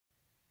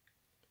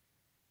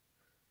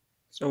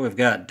So we've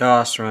got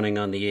DOS running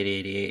on the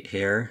 8088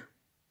 here.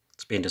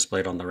 It's being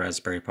displayed on the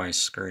Raspberry Pi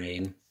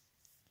screen.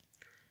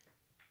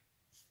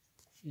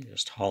 You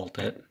just halt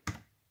it.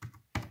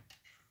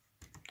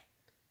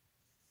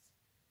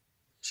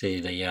 See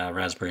the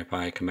Raspberry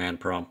Pi command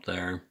prompt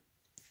there.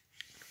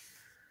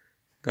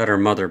 Got our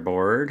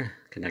motherboard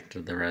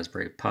connected to the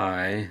Raspberry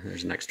Pi.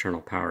 There's an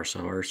external power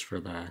source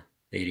for the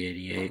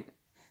 8088.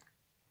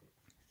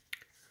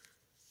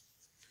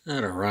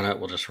 Now to run it,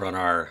 we'll just run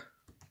our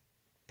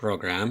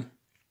program.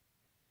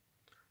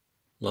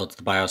 Loads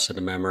the BIOS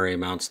into memory,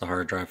 mounts the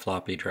hard drive,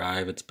 floppy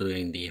drive. It's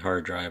booting the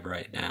hard drive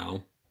right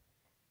now.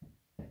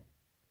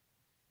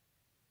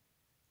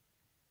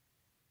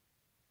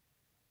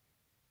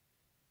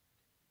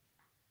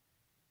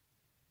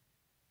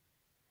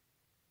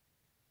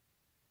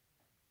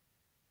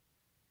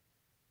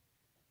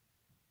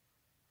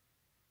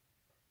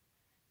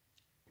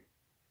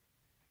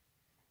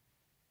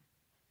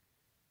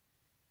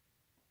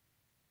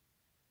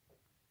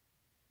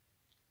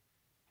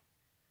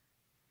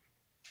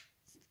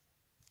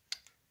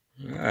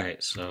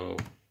 Alright, so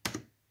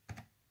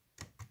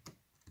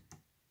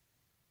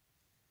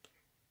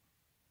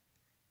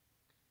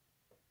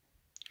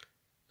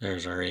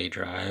there's our A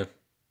drive.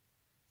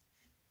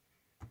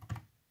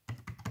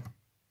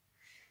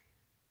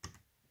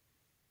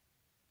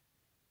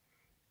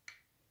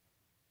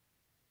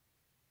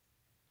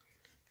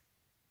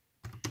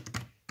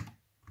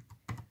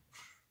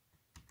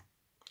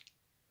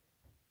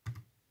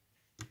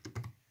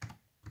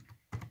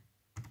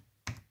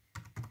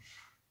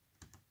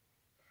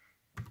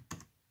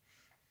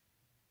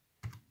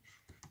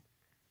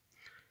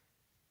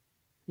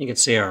 You can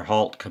see our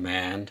halt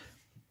command.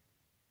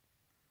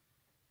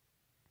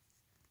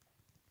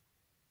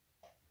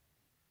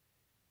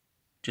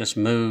 Just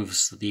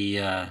moves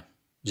the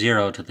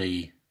 0 to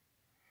the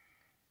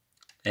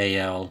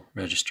AL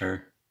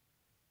register,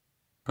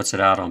 puts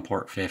it out on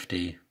port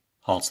 50,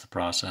 halts the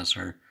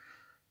processor,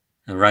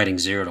 and writing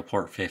 0 to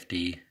port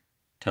 50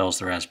 tells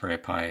the Raspberry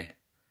Pi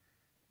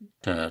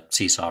to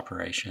cease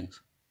operations.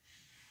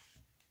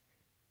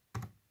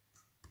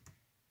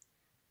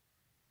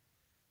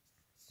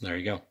 There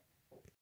you go.